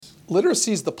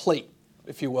literacy is the plate,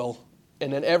 if you will,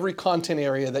 and then every content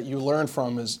area that you learn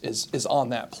from is on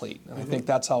that plate. And I think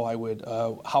that's how I would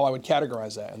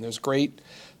categorize that. And there's great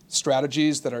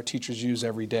strategies that our teachers use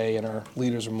every day and our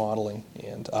leaders are modeling.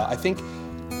 And I think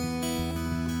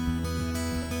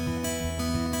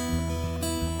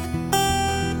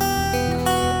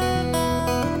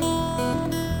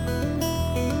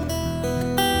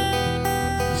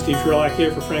Steve Sherlock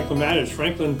here for Franklin Matters,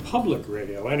 Franklin Public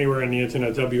Radio, anywhere on the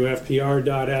internet,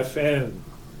 WFPR.FM,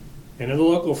 and in the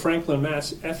local Franklin,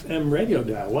 Mass. FM radio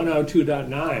dial,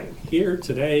 102.9, here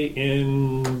today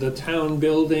in the town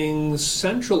building's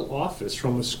central office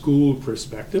from a school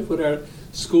perspective with our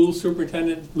school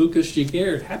superintendent, Lucas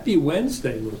Giguere. Happy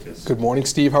Wednesday, Lucas. Good morning,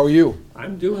 Steve. How are you?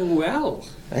 I'm doing well.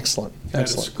 Excellent. Had a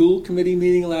school committee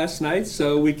meeting last night,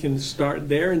 so we can start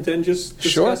there and then just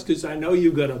discuss, because I know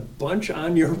you've got a bunch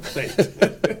on your plate.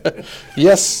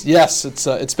 Yes.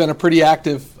 It's been a pretty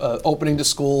active opening to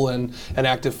school and an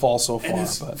active fall so far.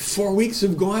 And 4 weeks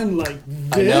have gone like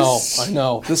this. I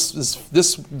know.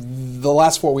 The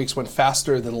last 4 weeks went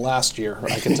faster than last year.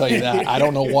 I can tell you that. I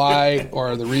don't know why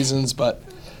or the reasons, but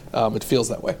it feels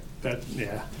that way.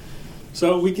 Yeah.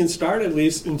 So we can start at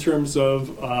least in terms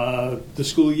of the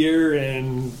school year,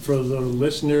 and for the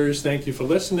listeners, thank you for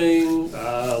listening.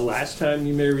 Last time,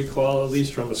 you may recall, at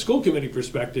least from a school committee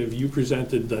perspective, you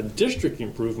presented the district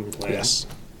improvement plan. Yes.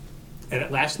 And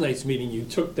at last night's meeting, you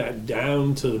took that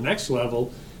down to the next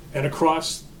level, and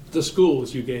across the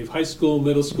schools, you gave high school,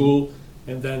 middle school,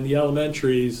 and then the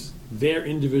elementaries their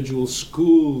individual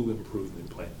school improvement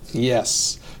plans.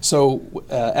 Yes. So,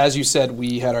 as you said,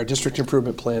 we had our district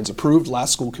improvement plans approved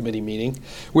last school committee meeting,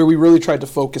 where we really tried to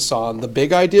focus on the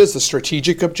big ideas, the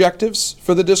strategic objectives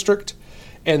for the district,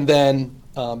 and then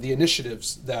the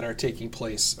initiatives that are taking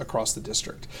place across the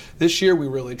district. This year, we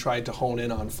really tried to hone in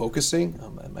on focusing.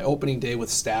 At my opening day with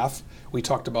staff, we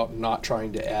talked about not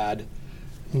trying to add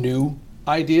new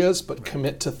ideas, but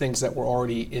commit to things that were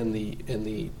already in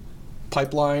the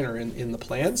pipeline or in the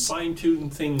plans. Fine-tune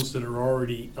things that are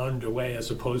already underway as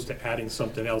opposed to adding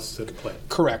something else to the plate.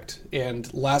 Correct.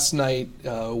 And last night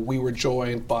we were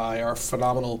joined by our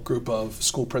phenomenal group of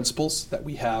school principals that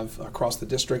we have across the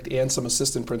district and some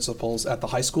assistant principals at the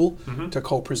high school to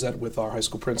co-present with our high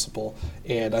school principal.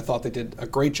 And I thought they did a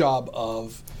great job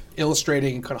of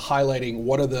illustrating and kind of highlighting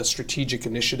what are the strategic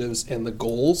initiatives and the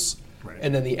goals,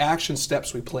 and then the action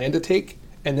steps we plan to take,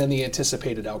 and then the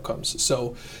anticipated outcomes.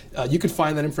 So you can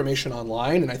find that information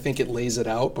online, and I think it lays it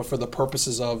out. But for the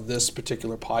purposes of this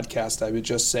particular podcast, I would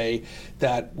just say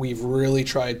that we've really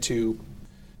tried to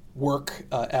work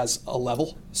as a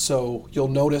level. So you'll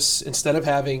notice instead of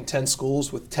having 10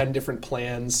 schools with 10 different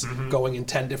plans going in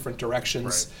 10 different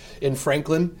directions, in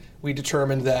Franklin, we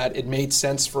determined that it made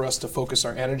sense for us to focus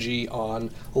our energy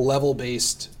on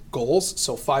level-based goals.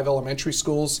 So 5 elementary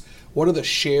schools, what are the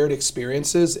shared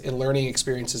experiences and learning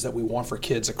experiences that we want for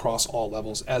kids across all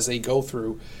levels as they go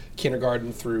through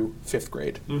kindergarten through 5th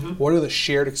grade? What are the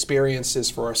shared experiences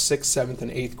for our 6th, 7th,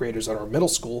 and 8th graders at our middle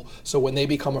school? So when they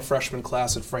become a freshman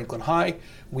class at Franklin High,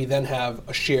 we then have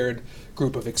a shared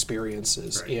group of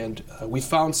experiences. And we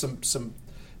found some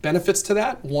benefits to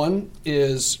that. One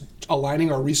is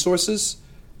aligning our resources,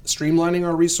 streamlining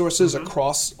our resources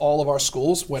across all of our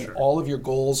schools. When all of your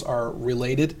goals are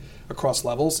related across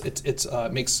levels, it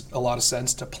makes a lot of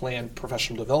sense to plan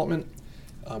professional development,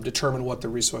 determine what the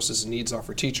resources and needs are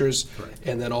for teachers,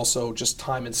 and then also just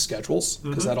time and schedules,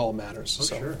 because that all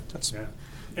matters.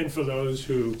 And for those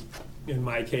who, in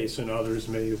my case and others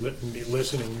may be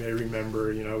listening, may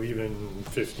remember, even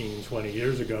 15, 20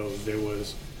 years ago, there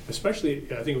was, especially,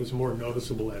 I think it was more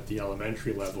noticeable at the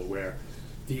elementary level, where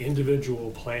the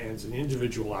individual plans and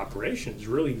individual operations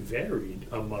really varied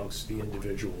amongst the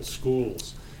individual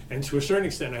schools. And to a certain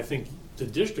extent, I think the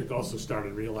district also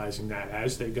started realizing that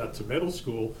as they got to middle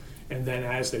school, and then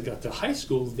as they got to high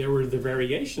school, there were the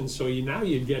variations. So now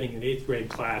you're getting an 8th grade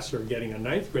class or getting a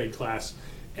 9th grade class,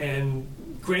 and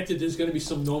granted there's going to be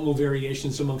some normal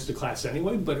variations amongst the class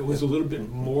anyway, but it was a little bit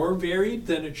more varied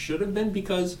than it should have been,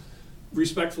 because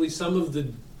respectfully, some of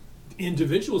the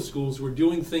individual schools were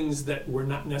doing things that were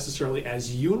not necessarily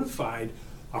as unified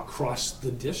across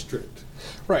the district.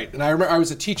 Right, and I remember I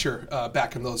was a teacher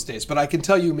back in those days, but I can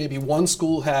tell you maybe one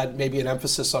school had maybe an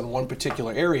emphasis on one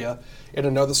particular area, and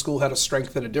another school had a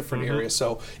strength in a different area.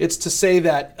 So it's to say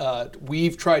that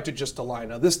we've tried to just align.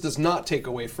 Now, this does not take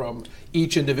away from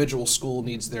each individual school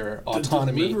needs their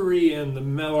autonomy. The delivery and the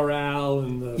morale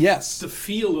and the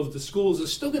feel of the schools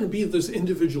is still going to be those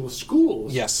individual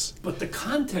schools. Yes. But the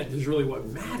content is really what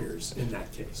matters in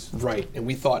that case. Right, and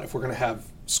we thought if we're going to have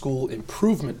school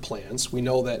improvement plans. We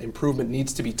know that improvement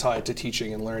needs to be tied to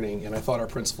teaching and learning, and I thought our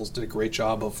principals did a great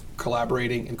job of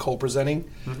collaborating and co-presenting.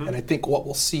 And I think what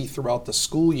we'll see throughout the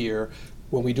school year,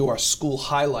 when we do our school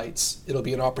highlights, it'll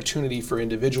be an opportunity for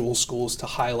individual schools to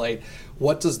highlight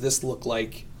what does this look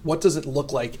like, what does it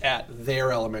look like at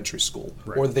their elementary school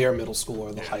or their middle school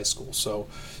or the high school. So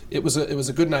it was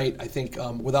a good night. I think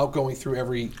without going through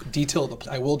every detail of the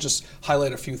plan, I will just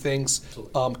highlight a few things.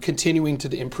 Continuing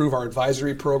to improve our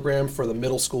advisory program for the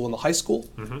middle school and the high school,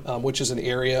 which is an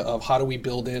area of how do we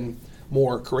build in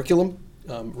more curriculum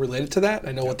related to that.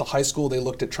 I know at the high school they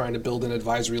looked at trying to build in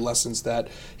advisory lessons that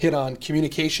hit on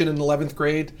communication in 11th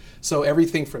grade. So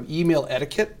everything from email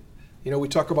etiquette. We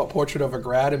talk about Portrait of a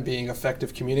Grad and being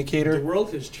effective communicator. The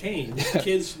world has changed.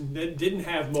 Kids that didn't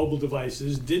have mobile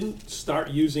devices didn't start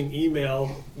using email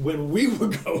when we were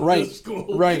going to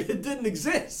school. Right. It didn't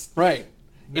exist. Right.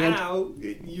 Now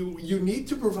you need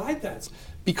to provide that.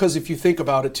 Because if you think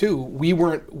about it too, we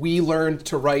learned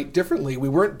to write differently. We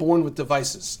weren't born with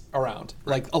devices around,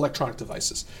 like electronic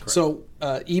devices. Correct. So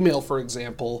email, for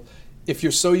example, if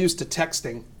you're so used to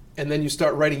texting, and then you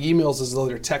start writing emails as though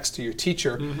they're text to your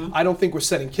teacher, I don't think we're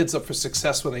setting kids up for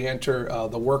success when they enter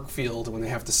the work field, when they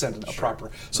have to send a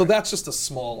proper. So that's just a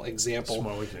small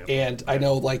example. And I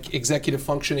know like executive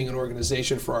functioning and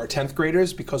organization for our 10th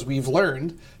graders, because we've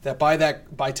learned that by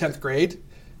 10th grade,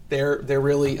 there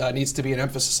really needs to be an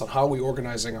emphasis on how we're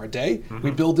organizing our day.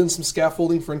 We build in some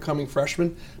scaffolding for incoming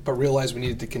freshmen, but realized we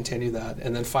needed to continue that.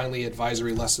 And then finally,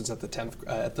 advisory lessons at the 10th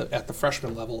at the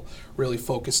freshman level, really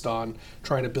focused on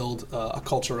trying to build a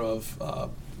culture of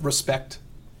respect,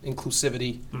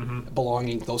 inclusivity,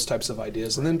 belonging, those types of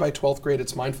ideas. And then by 12th grade,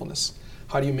 it's mindfulness.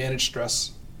 How do you manage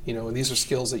stress? And these are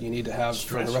skills that you need to have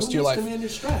for the rest of your life. To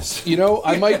manage stress?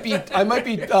 I might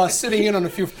be sitting in on a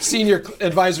few senior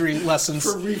advisory lessons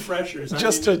for refreshers. To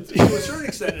a certain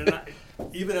extent, and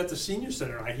even at the senior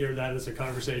center, I hear that as a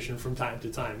conversation from time to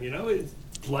time.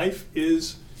 Life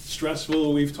is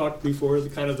stressful. We've talked before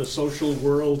the social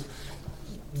world,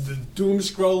 the doom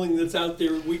scrolling that's out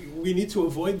there. We need to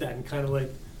avoid that and kind of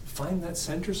like find that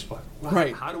center spot. Wow,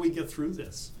 right. How do we get through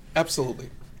this? Absolutely.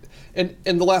 And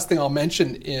the last thing I'll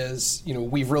mention is,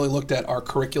 we've really looked at our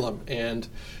curriculum and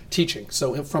teaching.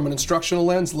 So from an instructional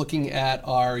lens, looking at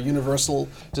our universal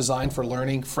design for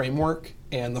learning framework,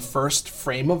 and the first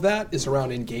frame of that is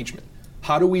around engagement.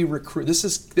 How do we recruit? This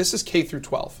is K through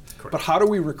 12. Correct. But how do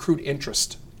we recruit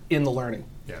interest in the learning?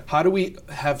 Yeah. How do we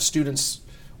have students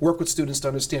work with students to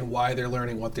understand why they're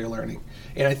learning what they're learning?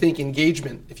 And I think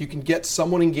engagement, if you can get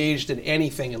someone engaged in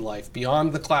anything in life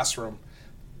beyond the classroom,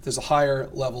 there's a higher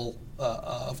level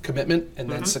of commitment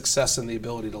and then success in the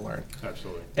ability to learn.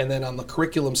 Absolutely. And then on the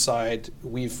curriculum side,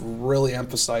 we've really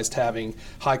emphasized having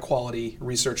high quality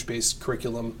research-based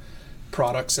curriculum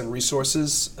products and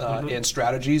resources and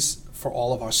strategies for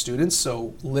all of our students.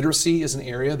 So literacy is an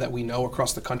area that we know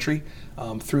across the country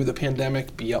through the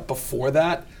pandemic, before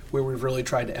that, where we've really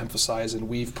tried to emphasize, and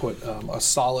we've put a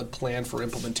solid plan for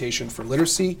implementation for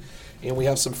literacy. And we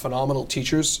have some phenomenal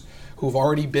teachers who've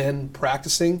already been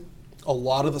practicing a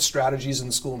lot of the strategies in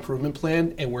the school improvement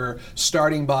plan, and we're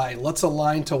starting by let's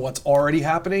align to what's already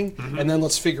happening, and then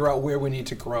let's figure out where we need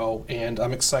to grow. And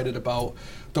I'm excited about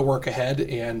the work ahead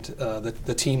and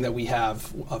the team that we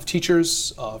have of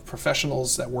teachers, of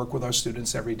professionals that work with our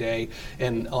students every day,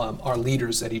 and our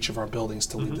leaders at each of our buildings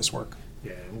to lead this work.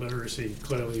 Yeah, and literacy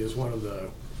clearly is one of the...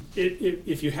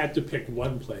 If you had to pick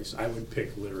one place, I would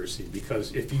pick literacy,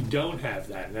 because if you don't have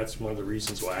that, and that's one of the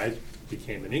reasons why I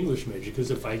became an English major,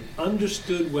 because if I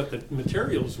understood what the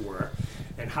materials were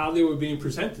and how they were being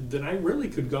presented, then I really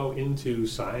could go into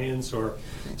science or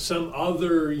some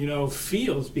other,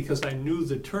 fields, because I knew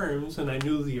the terms and I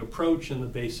knew the approach and the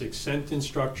basic sentence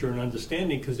structure and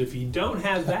understanding. Because if you don't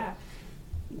have that,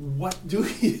 what do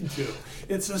you do?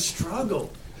 It's a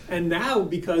struggle. And now,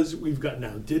 because we've got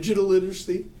now digital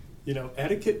literacy,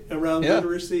 etiquette around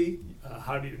literacy,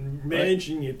 how do you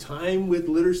managing your time with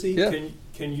literacy? Yeah.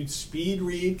 Can you speed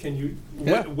read?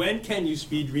 When can you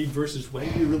speed read versus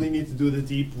when do you really need to do the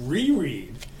deep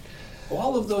reread?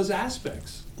 All of those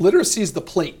aspects. Literacy is the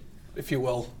plate, if you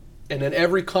will, and then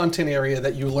every content area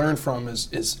that you learn from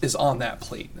is on that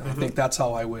plate. And I think that's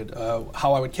how I would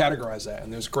categorize that.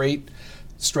 And there's great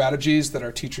strategies that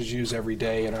our teachers use every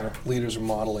day and our leaders are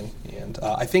modeling. And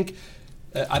I think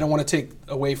I don't want to take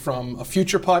away from a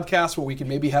future podcast where we can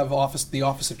maybe have the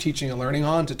Office of Teaching and Learning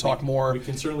on to talk more. We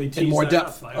can certainly tease in more that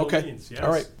depth. Up, by all means. Yes,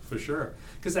 all right, for sure.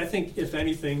 Because I think, if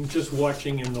anything, just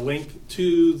watching, and the link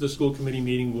to the school committee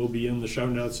meeting will be in the show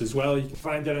notes as well. You can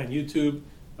find that on YouTube.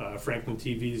 Franklin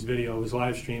TV's video was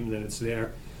live streamed, and it's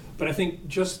there. But I think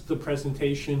just the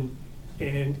presentation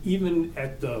And even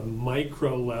at the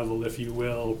micro level, if you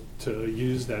will, to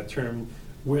use that term,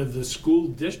 where the school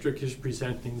district is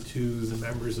presenting to the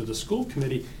members of the school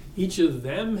committee, each of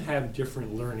them have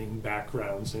different learning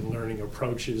backgrounds and learning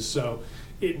approaches. So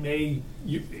it may,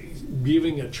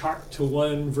 giving a chart to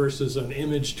one versus an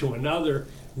image to another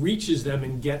reaches them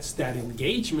and gets that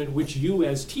engagement, which you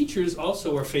as teachers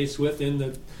also are faced with in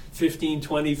the 15,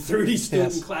 20, 30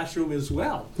 student classroom as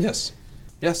well. Yes.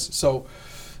 So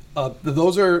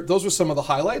those are some of the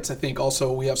highlights. I think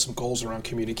also we have some goals around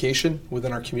communication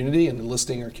within our community and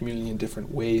enlisting our community in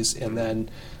different ways, and then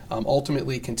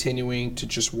ultimately continuing to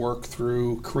just work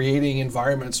through creating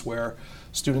environments where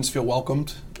students feel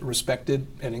welcomed, respected,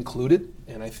 and included.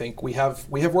 And I think we have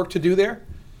work to do there,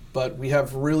 but we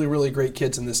have really, really great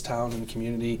kids in this town and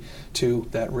community too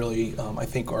that really I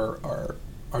think are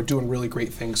doing really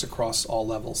great things across all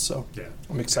levels. So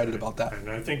I'm excited about that. And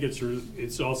I think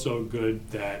it's also good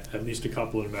that at least a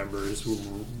couple of members were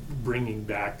bringing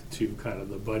back to kind of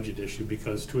the budget issue,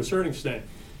 because to a certain extent,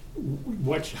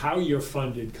 how you're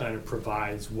funded kind of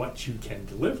provides what you can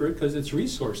deliver, because it's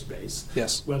resource based.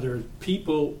 Yes. Whether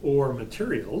people or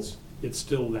materials, it's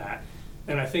still that.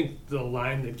 And I think the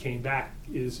line that came back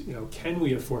is, can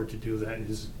we afford to do that?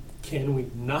 Can we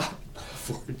not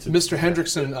afford to? Mr.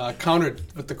 Hendrickson countered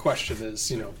with the question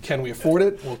is, can we afford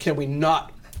it? Well, can we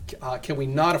not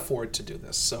afford to do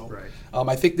this? So right.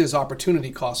 I think there's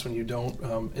opportunity costs when you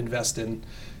don't invest in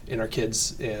our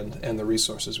kids and the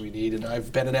resources we need. And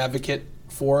I've been an advocate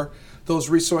for those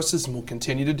resources and will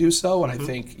continue to do so. And I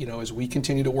think, as we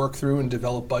continue to work through and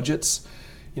develop budgets,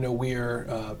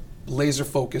 we're laser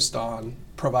focused on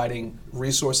providing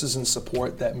resources and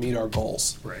support that meet our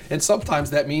goals. Right. And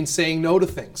sometimes that means saying no to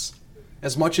things.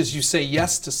 As much as you say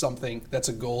yes to something that's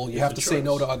a goal, you have to say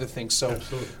no to other things. So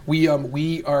we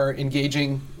are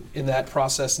engaging in that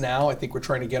process now. I think we're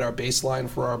trying to get our baseline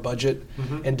for our budget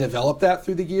and develop that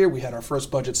through the year. We had our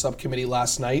first budget subcommittee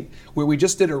last night where we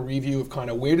just did a review of kind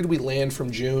of where did we land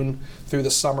from June through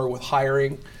the summer with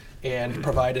hiring, and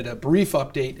provided a brief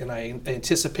update, and I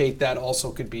anticipate that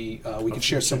also could be, we could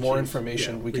share some more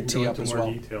information we could tee up as well.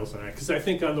 More details on that, because I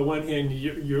think on the one hand,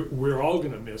 we're all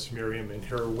going to miss Miriam and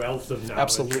her wealth of knowledge.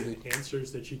 Absolutely.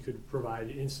 Answers that she could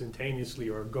provide instantaneously,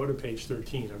 or go to page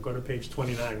 13, or go to page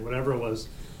 29, whatever it was.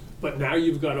 But now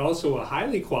you've got also a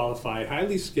highly qualified,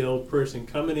 highly skilled person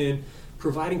coming in,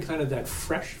 providing kind of that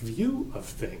fresh view of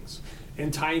things,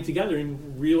 and tying together,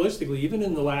 and realistically, even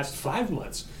in the last 5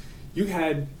 months, you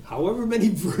had however many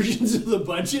versions of the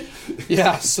budget.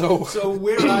 Yeah, so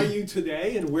where are you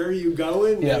today and where are you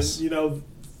going? Yes. And,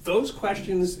 those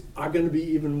questions are going to be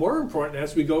even more important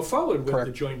as we go forward with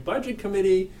the Joint Budget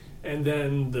Committee and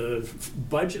then the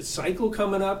budget cycle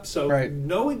coming up. So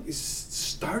knowing,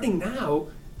 starting now,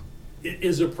 it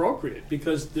is appropriate,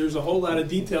 because there's a whole lot of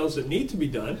details that need to be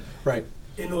done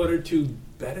in order to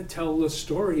better tell the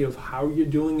story of how you're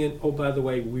doing it. Oh, by the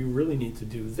way, we really need to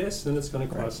do this, and it's going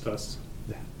to cost us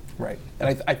that. Right.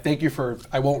 And I thank you for,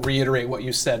 I won't reiterate what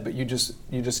you said, but you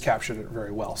just captured it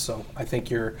very well. So I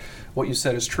think what you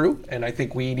said is true, and I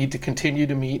think we need to continue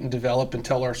to meet and develop and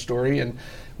tell our story, and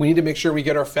we need to make sure we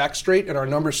get our facts straight and our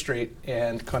numbers straight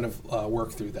and kind of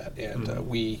work through that. And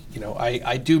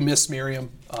I do miss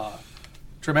Miriam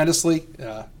tremendously,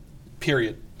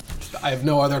 period. I have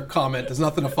no other comment. There's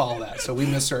nothing to follow that. So we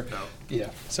miss her. No. Yeah.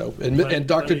 So and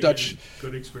Dr. Dutch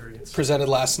good experience presented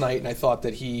last night, and I thought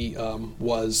that he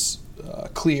was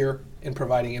clear in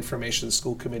providing information to the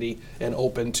school committee and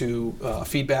open to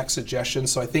feedback,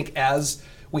 suggestions. So I think as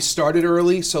we started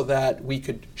early, so that we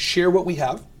could share what we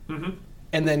have,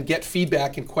 and then get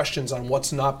feedback and questions on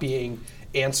what's not being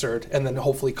answered, and then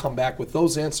hopefully come back with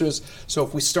those answers. So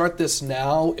if we start this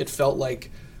now, it felt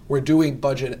like we're doing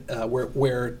budget,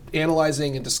 we're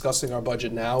analyzing and discussing our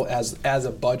budget now as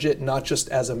a budget, not just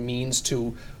as a means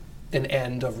to an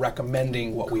end of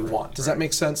recommending what we want. Does that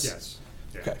make sense? Yes.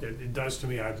 Yeah. Okay. It does to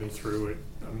me. I've been through it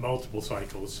multiple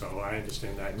cycles, so I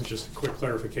understand that. And just a quick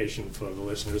clarification for the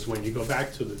listeners, when you go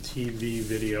back to the TV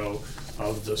video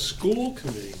of the school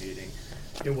committee meeting,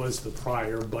 it was the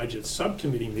prior budget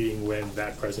subcommittee meeting when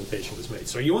that presentation was made.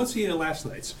 So you won't see it in last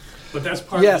night's, but that's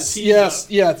part of the tease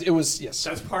up. It was, yes.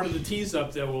 That's part of the tease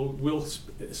up that we'll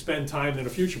spend time in a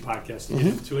future podcast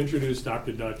to introduce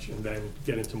Dr. Dutch and then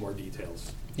get into more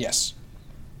details. Yes.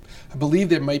 I believe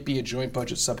there might be a joint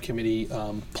budget subcommittee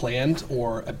planned,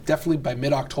 or definitely by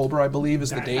mid-October, I believe,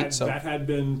 is the date. That had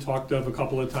been talked of a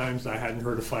couple of times. I hadn't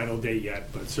heard a final date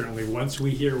yet, but certainly once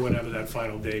we hear whatever that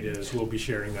final date is, we'll be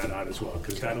sharing that out as well,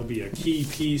 because that'll be a key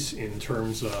piece in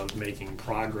terms of making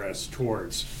progress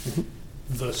towards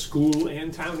the school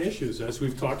and town issues. As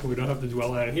we've talked, and we don't have to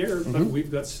dwell on it here, but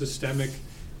we've got systemic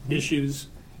issues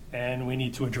and we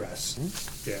need to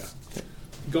address. Yeah.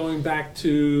 Going back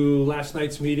to last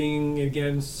night's meeting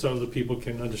again, so that people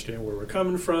can understand where we're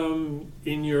coming from,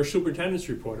 in your superintendent's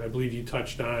report, I believe you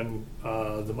touched on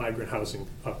the migrant housing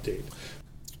update.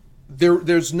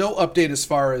 There's no update as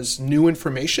far as new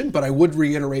information, but I would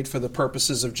reiterate for the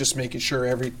purposes of just making sure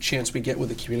every chance we get with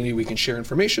the community we can share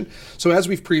information. So as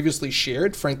we've previously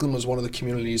shared, Franklin was one of the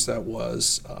communities that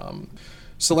was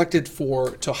selected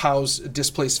to house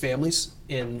displaced families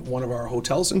in one of our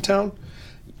hotels in town.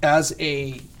 As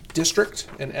a district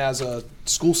and as a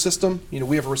school system,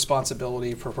 we have a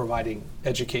responsibility for providing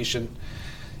education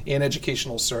and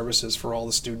educational services for all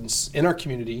the students in our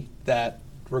community that,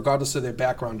 regardless of their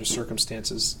background or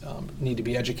circumstances, need to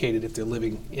be educated if they're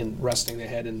resting their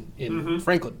head in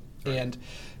Franklin. And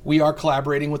we are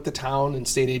collaborating with the town and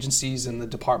state agencies and the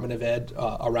Department of Ed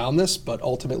around this, but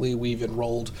ultimately we've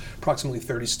enrolled approximately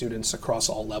 30 students across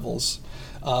all levels.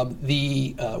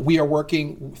 We are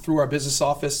working through our business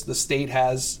office. The state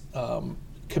has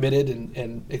committed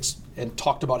and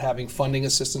talked about having funding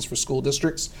assistance for school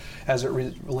districts as it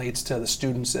relates to the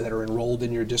students that are enrolled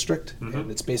in your district. And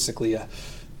it's basically a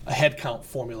head count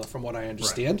formula from what I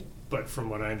understand. Right. But from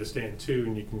what I understand too,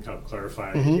 and you can kind of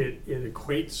clarify, it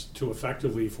equates to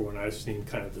effectively, for what I've seen,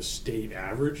 kind of the state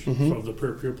average of the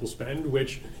per pupil spend,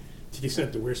 which, to the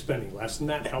extent that we're spending less than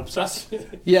that, helps us.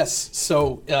 Yes,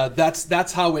 so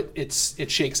that's how it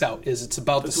shakes out. It's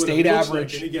about the state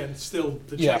average. Like. And again, still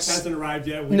the check hasn't arrived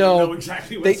yet. We don't know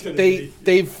exactly what it's going to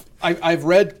be. I've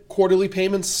read quarterly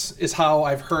payments is how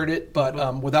I've heard it,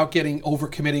 but without getting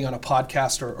overcommitting on a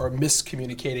podcast or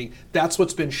miscommunicating, that's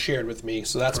what's been shared with me.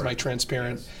 So that's my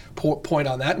transparent point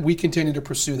on that. And we continue to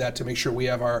pursue that to make sure we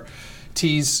have our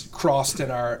T's crossed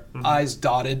and our I's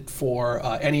dotted for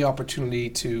any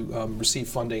opportunity to receive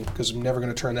funding, because I'm never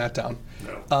going to turn that down.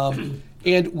 No.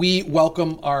 And we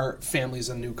welcome our families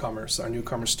and newcomers, our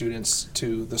newcomer students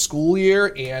to the school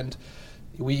year, and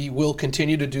we will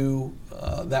continue to do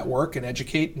that work and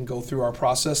educate and go through our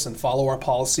process and follow our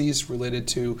policies related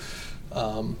to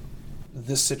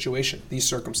this situation, these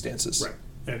circumstances. Right.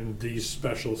 And these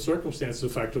special circumstances,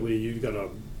 effectively, you've got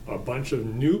a bunch of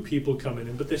new people coming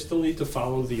in, but they still need to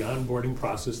follow the onboarding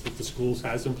process that the schools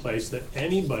has in place that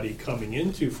anybody coming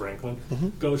into Franklin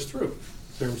goes through.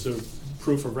 In terms of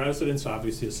proof of residence,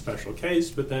 obviously a special case,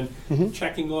 but then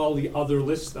checking all the other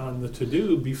lists on the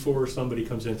to-do before somebody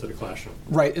comes into the classroom.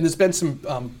 Right, and there's been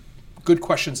some good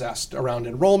questions asked around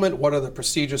enrollment. What are the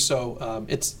procedures? So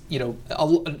it's,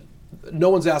 no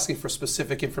one's asking for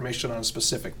specific information on a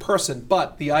specific person,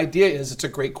 but the idea is it's a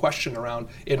great question around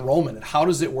enrollment and how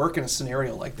does it work in a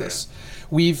scenario like this.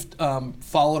 We've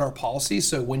followed our policies,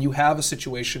 so when you have a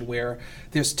situation where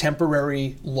there's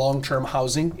temporary long-term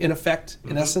housing in effect,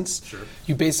 in essence,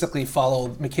 you basically follow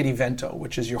McKinney-Vento,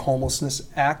 which is your Homelessness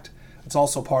Act. It's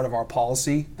also part of our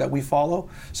policy that we follow.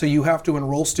 So you have to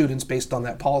enroll students based on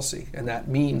that policy, and that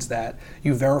means that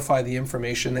you verify the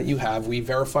information that you have. We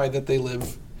verify that they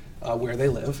live where they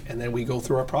live, and then we go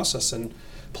through our process and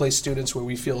place students where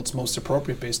we feel it's most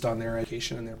appropriate based on their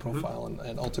education and their profile,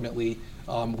 and ultimately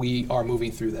we are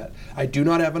moving through that. I do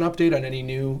not have an update on any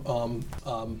new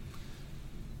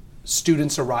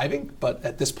students arriving, but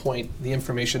at this point the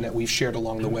information that we've shared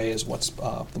along the way is what's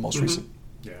the most recent.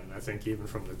 Yeah, and I think even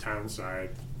from the town side,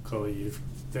 Chloe,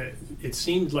 it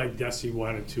seemed like DESE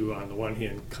wanted to, on the one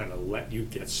hand, kind of let you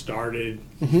get started.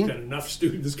 You've got enough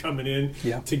students coming in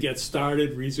to get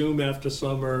started, resume after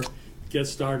summer, get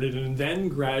started, and then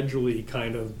gradually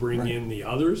kind of bring in the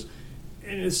others.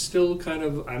 And it's still kind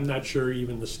of, I'm not sure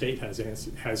even the state has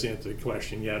answered the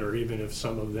question yet, or even if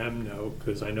some of them know,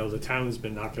 because I know the town's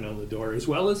been knocking on the door, as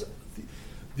well as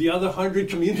the other 100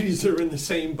 communities that are in the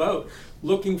same boat,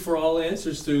 looking for all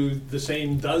answers to the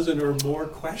same dozen or more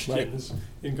questions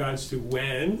in regards to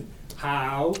when,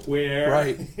 how,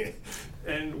 where,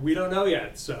 and we don't know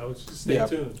yet, so stay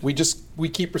tuned. We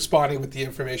keep responding with the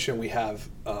information we have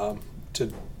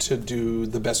to do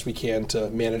the best we can to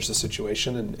manage the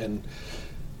situation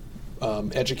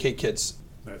and educate kids.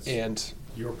 That's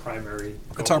your primary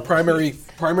goal. It's our primary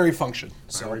function.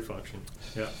 Primary function,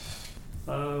 yeah.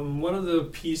 One of the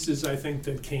pieces I think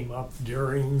that came up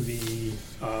during the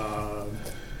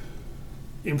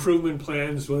improvement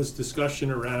plans was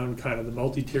discussion around kind of the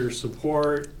multi-tier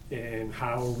support and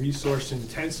how resource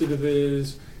intensive it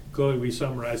is. Chloe, we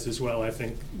summarized as well, I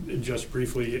think, just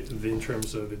briefly in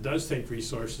terms of it does take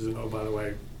resources, and oh, by the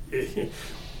way,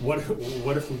 what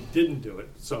if we didn't do it?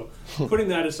 So putting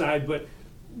that aside, but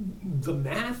the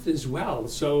math as well.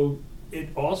 So it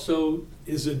also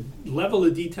is a level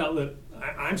of detail that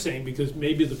I'm saying because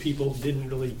maybe the people didn't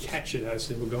really catch it as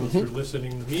they were going through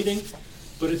listening to the meeting,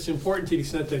 but it's important to the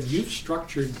extent that you've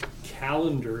structured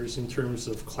calendars in terms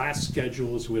of class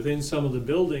schedules within some of the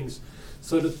buildings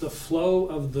so that the flow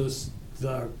of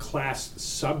the class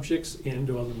subjects and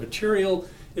or the material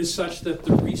is such that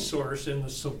the resource and the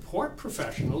support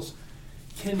professionals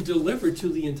can deliver to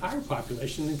the entire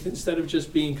population instead of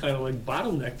just being kind of like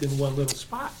bottlenecked in one little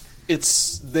spot.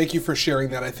 Thank you for sharing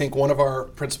that. I think one of our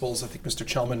principals, I think Mr.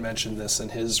 Chelman mentioned this in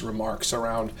his remarks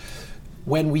around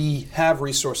when we have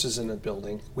resources in a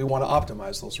building, we want to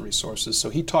optimize those resources. So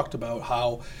he talked about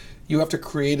how you have to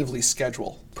creatively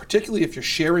schedule, particularly if you're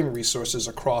sharing resources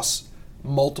across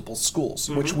multiple schools,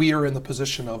 which we are in the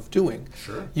position of doing.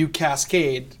 Sure. You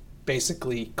cascade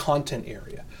basically content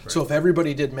area. Right. So if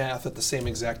everybody did math at the same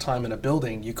exact time in a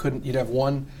building, you'd have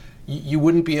one, you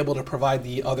wouldn't be able to provide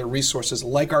the other resources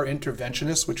like our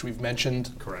interventionists, which we've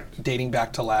mentioned Correct. dating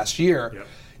back to last year. Yep.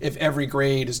 If every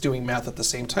grade is doing math at the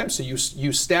same time. So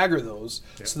you stagger those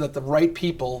Yep. so that the right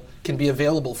people can be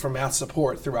available for math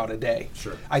support throughout a day.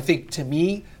 Sure. I think to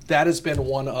me, that has been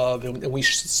one of, and we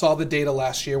saw the data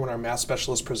last year when our math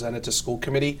specialist presented to school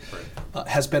committee, Right.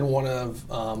 has been one of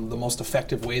the most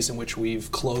effective ways in which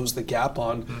we've closed the gap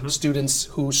on students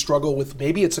who struggle with,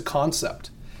 maybe it's a concept,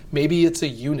 maybe it's a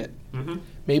unit,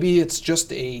 maybe it's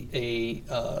just an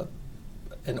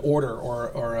order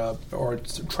or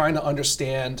trying to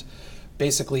understand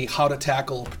basically how to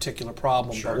tackle a particular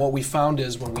problem. Sure. But what we found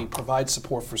is when we provide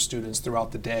support for students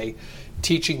throughout the day,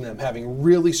 teaching them, having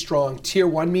really strong, Tier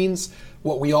 1 means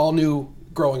what we all knew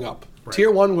growing up. Right.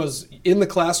 Tier 1 was in the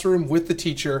classroom with the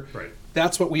teacher. Right.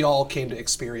 That's what we all came to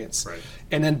experience. Right.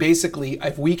 And then basically,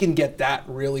 if we can get that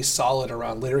really solid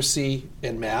around literacy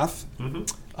and math,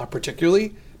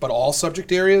 particularly, but all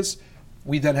subject areas,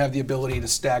 we then have the ability to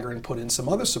stagger and put in some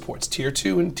other supports, Tier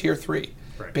 2 and Tier 3,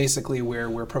 Right. basically where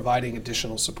we're providing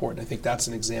additional support. And I think that's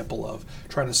an example of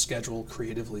trying to schedule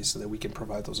creatively so that we can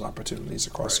provide those opportunities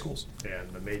across Right. schools. And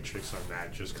the matrix on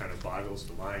that just kind of boggles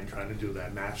the mind trying to do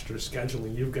that master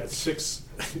scheduling. You've got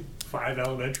 5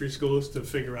 elementary schools to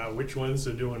figure out which ones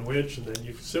are doing which, and then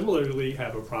you similarly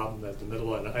have a problem at the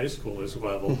middle and the high school as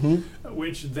well,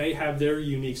 which they have their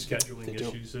unique scheduling They do.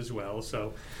 issues as well.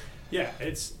 So yeah,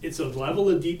 it's a level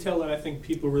of detail that I think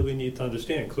people really need to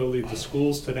understand. Clearly, the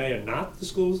schools today are not the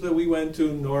schools that we went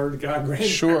to, nor our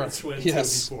grandparents went to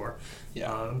before.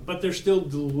 Yeah. But they're still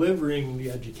delivering the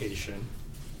education,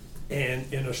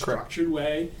 and in a structured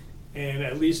way. And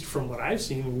at least from what I've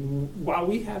seen, while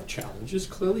we have challenges,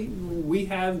 clearly we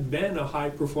have been a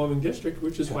high-performing district,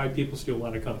 which is why people still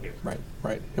want to come here.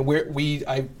 Right.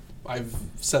 And I've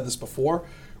said this before,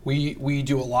 we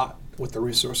do a lot with the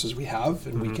resources we have,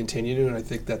 and we continue to, and I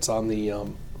think that's on the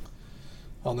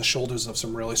shoulders of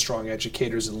some really strong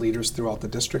educators and leaders throughout the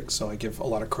district. So I give a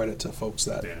lot of credit to folks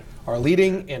that are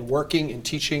leading and working and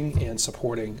teaching and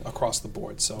supporting across the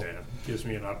board. So gives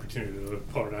me an opportunity to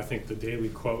quote, I think the daily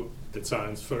quote that's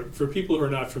on, for people who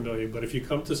are not familiar, but if you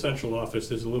come to central office,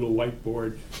 there's a little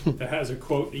whiteboard that has a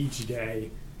quote each day.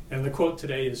 And the quote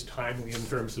today is timely in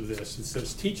terms of this. It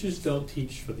says, teachers don't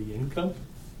teach for the income,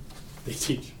 they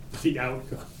teach the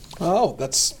outcome. Oh,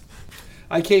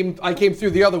 I came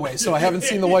through the other way, so I haven't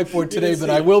seen the whiteboard today, but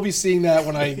I will be seeing that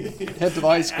when I head to the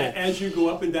high school. As you go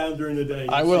up and down during the day,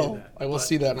 I will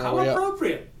see that on the way up. How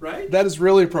appropriate, right? That is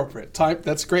really appropriate.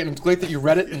 That's great, and it's great that you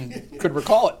read it and could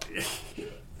recall it.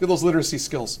 Good those literacy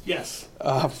skills. Yes.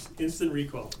 Instant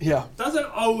recall. Yeah. Doesn't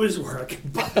always work,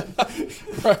 but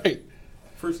right.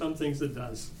 For some things it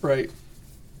does. Right.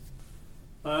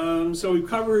 So we've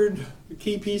covered the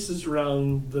key pieces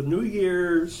around the new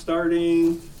year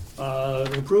starting,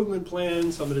 improvement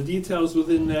plan, some of the details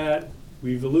within that.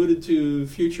 We've alluded to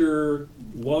future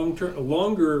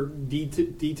longer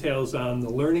details on the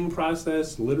learning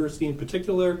process, literacy in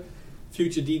particular,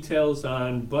 future details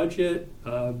on budget,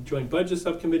 joint budget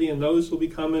subcommittee, and those will be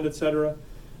coming, etc.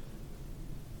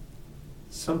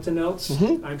 Something else?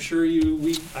 I'm sure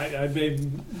I have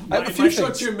a few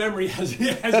short-term memory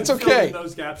hasn't That's filled okay. in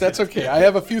those gaps. That's okay. I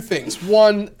have a few things.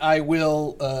 One, I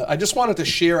just wanted to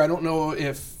share. I don't know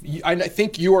if I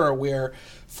think you are aware.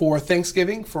 For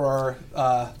Thanksgiving, for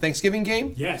our Thanksgiving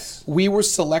game, yes, we were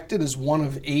selected as one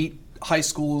of 8 high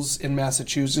schools in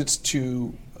Massachusetts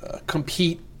to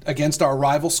compete against our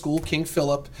rival school, King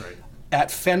Philip, at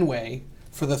Fenway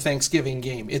for the Thanksgiving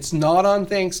game. It's not on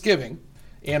Thanksgiving.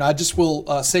 And I just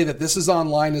will say that this is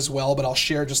online as well, but I'll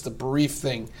share just a brief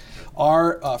thing.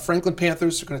 Our Franklin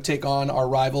Panthers are going to take on our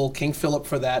rival King Philip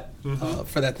for that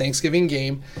Thanksgiving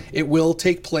game. It will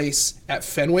take place at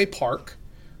Fenway Park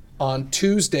on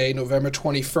Tuesday, November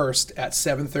 21st at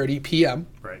 7:30 p.m.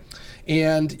 Right.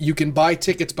 And you can buy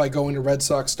tickets by going to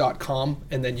redsox.com,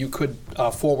 and then you could /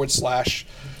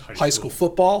 high school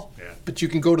football. Yeah. But you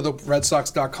can go to the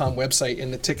redsox.com website,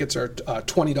 and the tickets are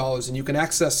 $20, and you can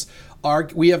access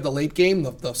we have the late game,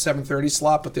 the 7:30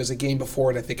 slot, but there's a game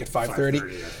before it, I think, at 5:30. 5:30,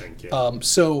 I think, yeah.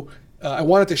 So I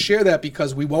wanted to share that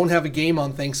because we won't have a game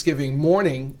on Thanksgiving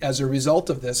morning as a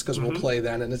result of this, because we'll play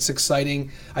then, and it's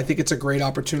exciting. I think it's a great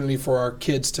opportunity for our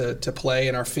kids to play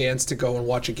and our fans to go and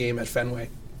watch a game at Fenway.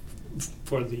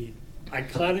 For the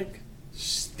iconic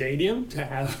stadium to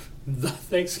have the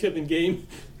Thanksgiving game,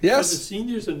 yes, for the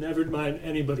seniors and never mind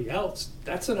anybody else,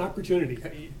 that's an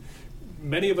opportunity.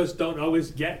 Many of us don't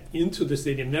always get into the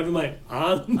stadium, never mind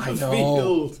on the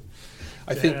field.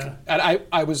 I think, and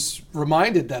I was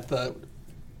reminded that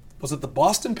was it the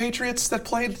Boston Patriots that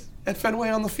played at Fenway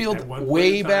on the field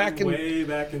way back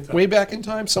in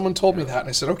time? Someone told me that, and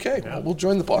I said, okay, well, we'll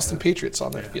join the Boston Patriots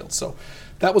on that field. So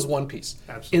that was one piece.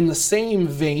 Absolutely. In the same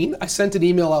vein, I sent an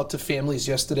email out to families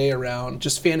yesterday around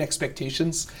just fan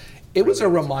expectations. It was a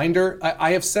reminder.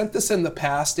 I have sent this in the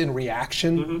past in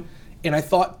reaction, and I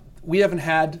thought, we haven't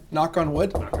had, knock on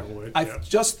wood. I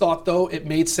just thought, though, it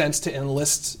made sense to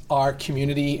enlist our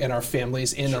community and our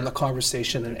families in on the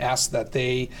conversation and ask that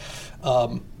they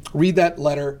read that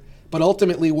letter. But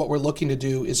ultimately, what we're looking to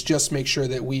do is just make sure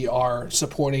that we are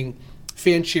supporting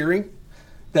fan cheering,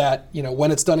 that, you know,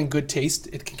 when it's done in good taste,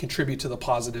 it can contribute to the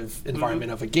positive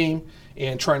environment of a game,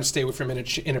 and trying to stay away from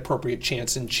inappropriate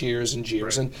chants and cheers and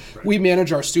jeers. And we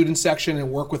manage our student section and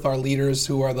work with our leaders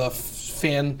who are the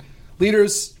fan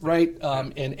leaders, right,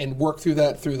 and work through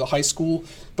that through the high school,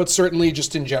 but certainly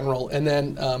just in general. And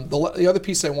then the other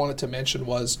piece I wanted to mention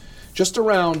was just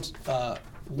around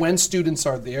when students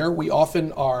are there. We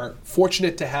often are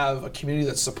fortunate to have a community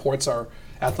that supports our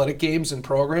athletic games and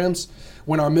programs.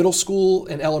 When our middle school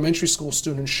and elementary school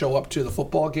students show up to the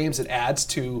football games, it adds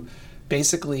to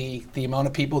basically the amount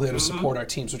of people there to support our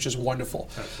teams, which is wonderful.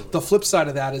 Absolutely. The flip side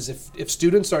of that is if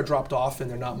students are dropped off and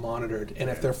they're not monitored, and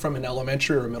if they're from an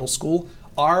elementary or a middle school,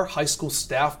 our high school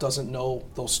staff doesn't know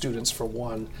those students, for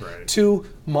one. Right. Two,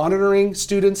 monitoring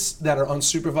students that are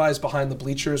unsupervised behind the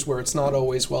bleachers where it's not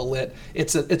always well lit.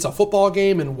 It's a football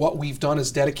game, and what we've done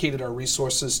is dedicated our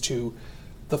resources to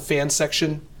the fan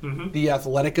section, the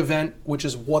athletic event, which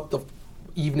is what the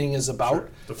evening is about,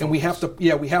 and we have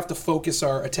to focus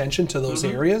our attention to those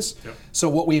areas. So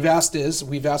what we've asked this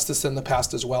in the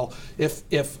past as well, if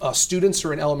students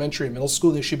are in elementary and middle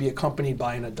school, they should be accompanied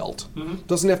by an adult.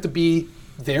 Doesn't have to be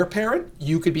their parent.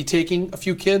 You could be taking a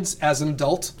few kids as an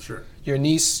adult, your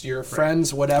niece, your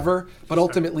friends, whatever, but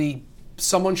ultimately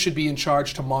someone should be in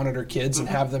charge to monitor kids and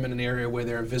have them in an area where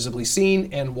they're visibly seen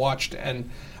and watched, and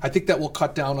I think that will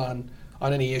cut down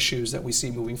on any issues that we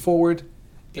see moving forward.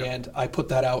 And I put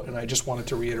that out, and I just wanted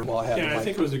to reiterate while I had I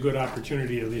think it was a good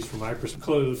opportunity, at least from my perspective.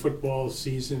 Clearly, the football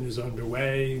season is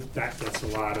underway. That gets a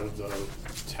lot of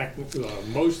the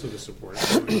most of the support.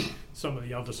 Some of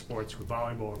the other sports with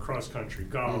volleyball and cross country,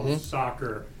 golf,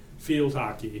 soccer, field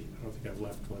hockey. I don't think I've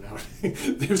left one out.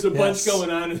 There's a bunch going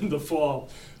on in the fall.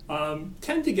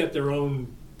 Tend to get their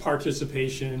own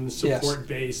participation, support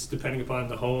base, depending upon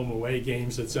the home, away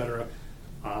games, etc.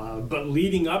 But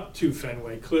leading up to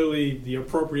Fenway, clearly the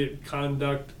appropriate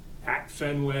conduct at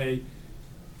Fenway,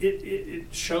 it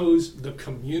shows the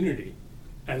community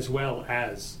as well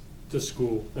as the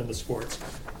school and the sports.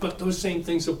 But those same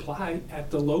things apply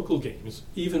at the local games,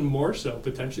 even more so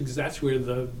potentially, because that's where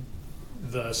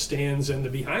the stands and the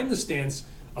behind the stands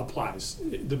applies.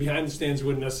 The behind the stands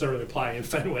wouldn't necessarily apply in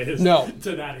Fenway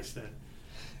to that extent.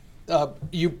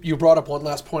 You brought up one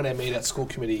last point I made at school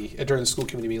committee during the school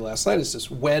committee meeting last night, is just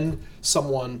when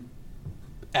someone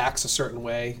acts a certain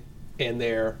way and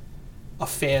they're a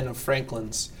fan of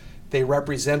Franklin's, they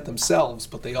represent themselves,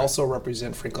 but they also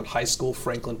represent Franklin High School,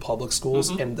 Franklin Public Schools,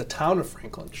 and the town of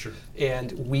Franklin.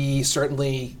 And we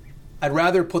certainly, I'd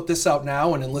rather put this out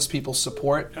now and enlist people's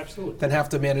support than have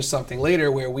to manage something later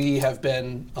where we have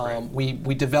been,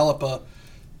 we develop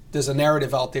there's a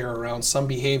narrative out there around some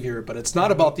behavior, but it's not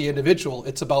about the individual.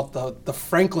 It's about the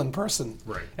Franklin person,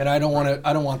 and I don't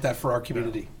want that for our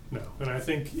community. No, and I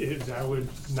think that would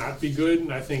not be good.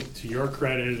 And I think, to your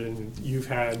credit, and you've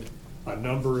had a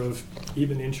number of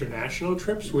even international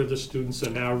trips where the students are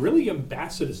now really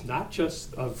ambassadors, not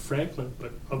just of Franklin,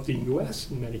 but of the U.S.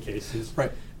 in many cases.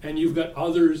 And you've got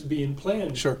others being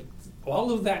planned.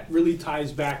 All of that really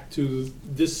ties back to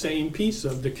this same piece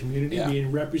of the community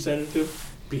being representative,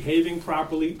 behaving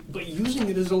properly, but using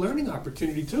it as a learning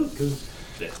opportunity too, because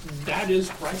that is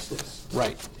priceless.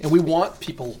 Right. And we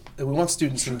want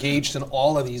students engaged in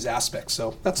all of these aspects.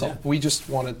 So that's all. We just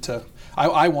wanted to,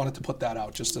 I wanted to put that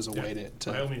out just as a way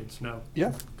to. By all means, no.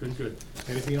 Yeah. Good.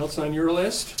 Anything else on your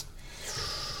list?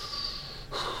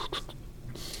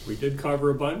 We did cover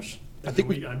a bunch. I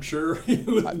think I'm sure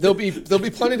there'll be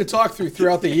plenty to talk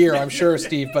throughout the year, I'm sure,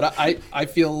 Steve. But I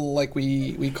feel like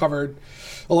we covered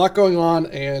a lot going on,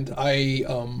 and I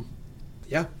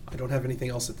don't have anything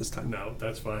else at this time. No,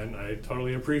 that's fine. I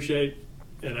totally appreciate,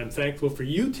 and I'm thankful for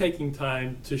you taking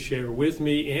time to share with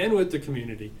me and with the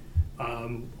community.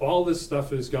 All this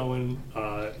stuff is going.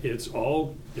 It's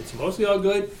mostly all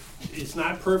good. It's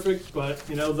not perfect, but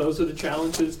those are the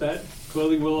challenges that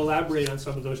clearly will elaborate on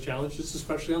some of those challenges,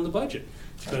 especially on the budget.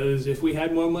 Because if we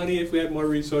had more money, if we had more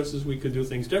resources, we could do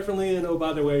things differently. And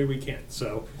by the way, we can't.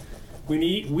 So we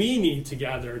need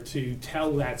together to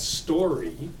tell that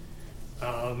story,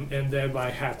 and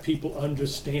thereby have people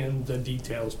understand the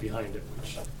details behind it,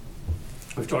 which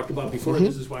we've talked about before.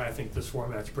 This is why I think this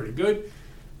format's pretty good.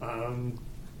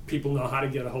 People know how to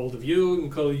get a hold of you, and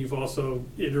clearly you've also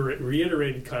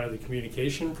reiterated kind of the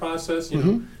communication process.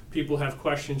 People have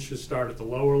questions, should start at the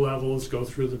lower levels, go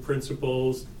through the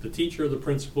principals, the teacher, the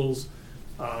principals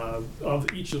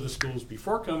of each of the schools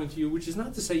before coming to you, which is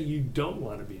not to say you don't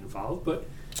want to be involved, but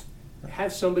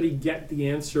have somebody get the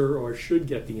answer or should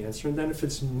get the answer, and then if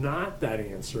it's not that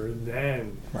answer,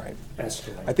 then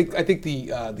escalate. I think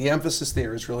the emphasis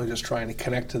there is really just trying to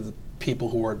connect to the people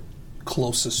who are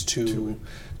closest to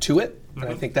it. And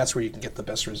I think that's where you can get the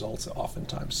best results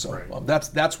oftentimes. So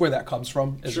that's where that comes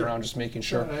from, is around just making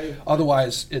sure.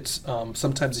 Otherwise, it's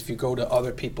sometimes if you go to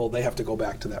other people, they have to go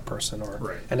back to that person,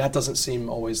 and that doesn't seem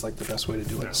always like the best way to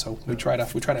do it. So we try to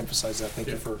emphasize that. Thank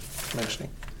you for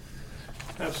mentioning.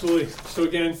 Absolutely. So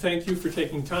again, thank you for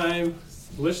taking time.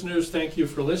 Listeners, thank you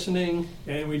for listening.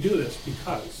 And we do this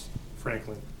because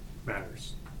Franklin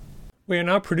matters. We are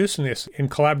now producing this in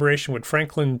collaboration with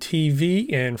Franklin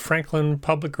TV and Franklin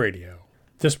Public Radio.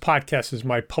 This podcast is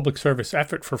my public service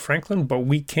effort for Franklin, but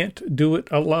we can't do it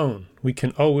alone. We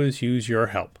can always use your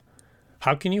help.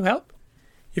 How can you help?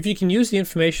 If you can use the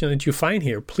information that you find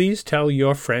here, please tell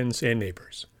your friends and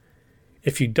neighbors.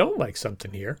 If you don't like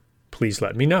something here, please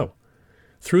let me know.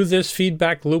 Through this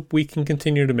feedback loop, we can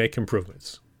continue to make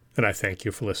improvements. And I thank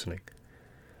you for listening.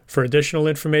 For additional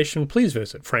information, please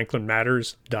visit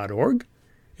franklinmatters.org.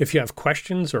 If you have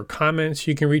questions or comments,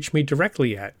 you can reach me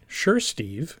directly at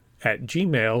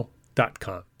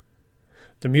suresteve@gmail.com.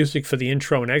 The music for the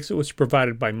intro and exit was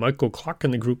provided by Michael Clark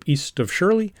and the group East of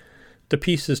Shirley. The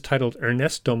piece is titled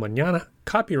Ernesto Mañana,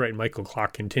 copyright Michael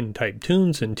Clark and Tintype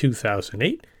Tunes in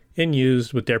 2008, and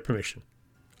used with their permission.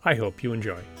 I hope you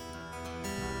enjoy.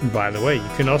 And by the way, you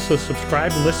can also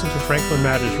subscribe and listen to Franklin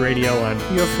Matters Radio on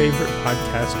your favorite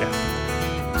podcast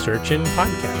app. Search in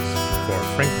podcasts for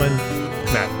Franklin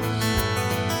Matters.